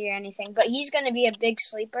fantasy or anything, but he's going to be a big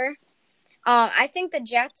sleeper. I think the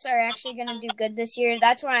Jets are actually going to do good this year.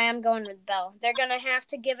 That's why I'm going with Bell. They're going to have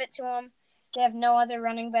to give it to him. They have no other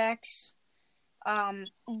running backs.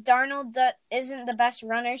 Darnold isn't the best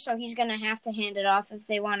runner, so he's going to have to hand it off if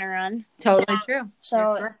they want to run. Totally true.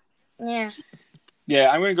 So, yeah. Yeah,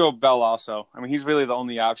 I'm going to go Bell also. I mean, he's really the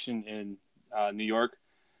only option in New York.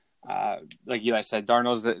 Like Eli said,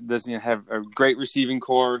 Darnold doesn't have a great receiving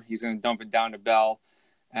core. He's going to dump it down to Bell.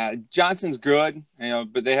 Johnson's good,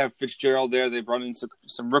 but they have Fitzgerald there. They've run in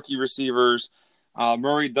some rookie receivers.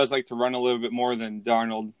 Murray does like to run a little bit more than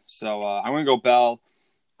Darnold. So I'm going to go Bell.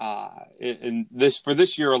 For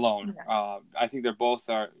this year alone, I think they're both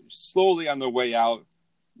are slowly on their way out,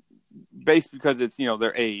 based because it's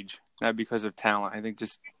their age, not because of talent. I think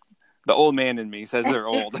just the old man in me says they're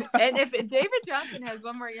old. And if David Johnson has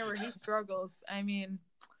one more year where he struggles, I mean,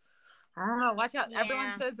 I don't know. Watch out! Yeah.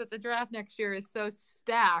 Everyone says that the draft next year is so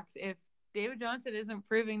stacked. If David Johnson isn't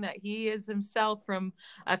proving that he is himself from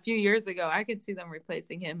a few years ago, I could see them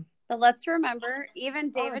replacing him. But let's remember,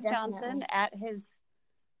 even David Johnson at his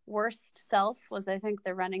worst self was, I think,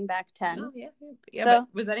 the running back 10. Oh, yeah. So,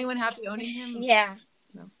 was anyone happy owning him? Yeah.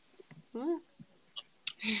 No.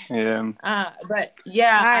 Yeah. But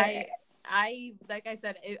yeah, I like I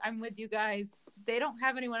said, I'm with you guys. They don't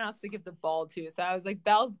have anyone else to give the ball to. So I was like,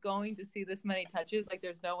 Bell's going to see this many touches.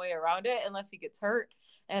 There's no way around it unless he gets hurt.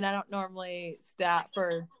 And I don't normally stat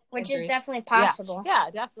for which injuries. Is definitely possible. Yeah,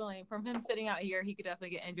 definitely. From him sitting out here, he could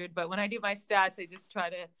definitely get injured. But when I do my stats, I just try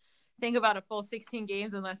to think about a full 16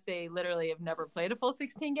 games unless they literally have never played a full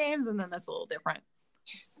 16 games. And then that's a little different.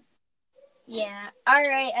 Yeah. All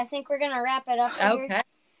right. I think we're going to wrap it up here.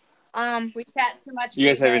 Okay. We chat too much. You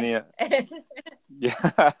guys have any?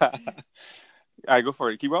 Yeah. All right, go for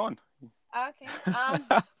it. Keep going. Okay.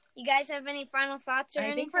 You guys have any final thoughts or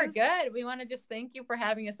anything? I think we're good. We want to just thank you for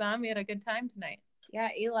having us on. We had a good time tonight. Yeah,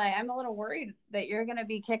 Eli, I'm a little worried that you're going to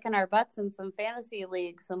be kicking our butts in some fantasy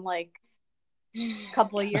leagues in a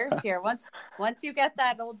couple of years here. Once you get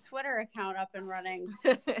that old Twitter account up and running,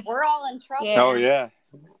 we're all in trouble. Yeah. Oh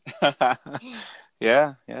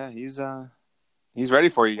yeah. Yeah. He's ready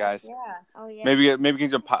for you guys. Yeah. Oh yeah. Maybe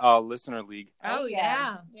get a listener league. Oh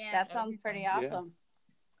yeah. That sounds pretty awesome. Yeah.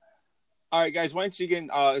 All right, guys. Once again,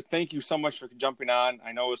 thank you so much for jumping on.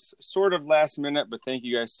 I know it's sort of last minute, but thank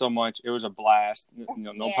you guys so much. It was a blast.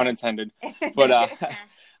 No pun intended. But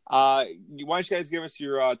why don't you guys give us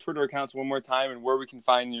your Twitter accounts one more time and where we can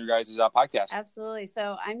find your guys' podcast? Absolutely.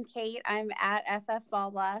 So I'm Kate. I'm at FF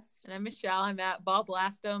Ball Blast. And I'm Michelle. I'm at Ball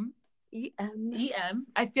Blastum. EM.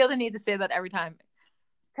 I feel the need to say that every time.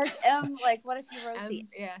 Because what if you wrote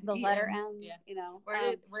the letter M? Yeah.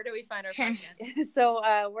 Where do we find our podcast?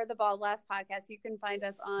 So we're the Ball Blast Podcast. You can find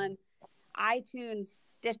us on iTunes,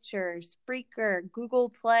 Stitcher, Spreaker, Google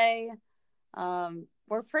Play.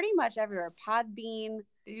 We're pretty much everywhere. Podbean.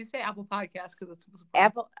 Did you say Apple Podcast? Because it's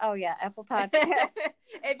Apple. Oh yeah, Apple Podcast.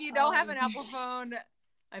 If you don't have an Apple phone,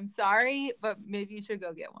 I'm sorry, but maybe you should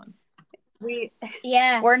go get one.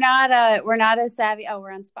 We're not as savvy. Oh,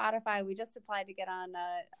 we're on Spotify. We just applied to get on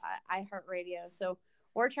iHeartRadio. So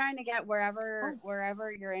we're trying to get wherever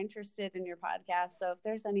you're interested in your podcast. So if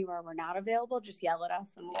there's anywhere we're not available, just yell at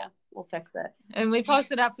us and we'll fix it. And we post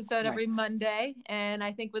an episode every Monday. And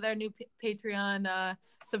I think with our new Patreon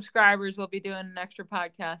subscribers, we'll be doing an extra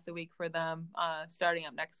podcast a week for them starting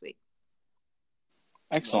up next week.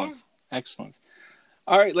 Excellent. Yeah. Excellent.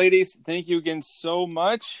 All right, ladies, thank you again so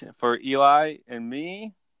much for Eli and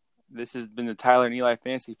me. This has been the Tyler and Eli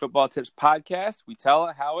Fantasy Football Tips Podcast. We tell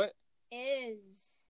it how it is.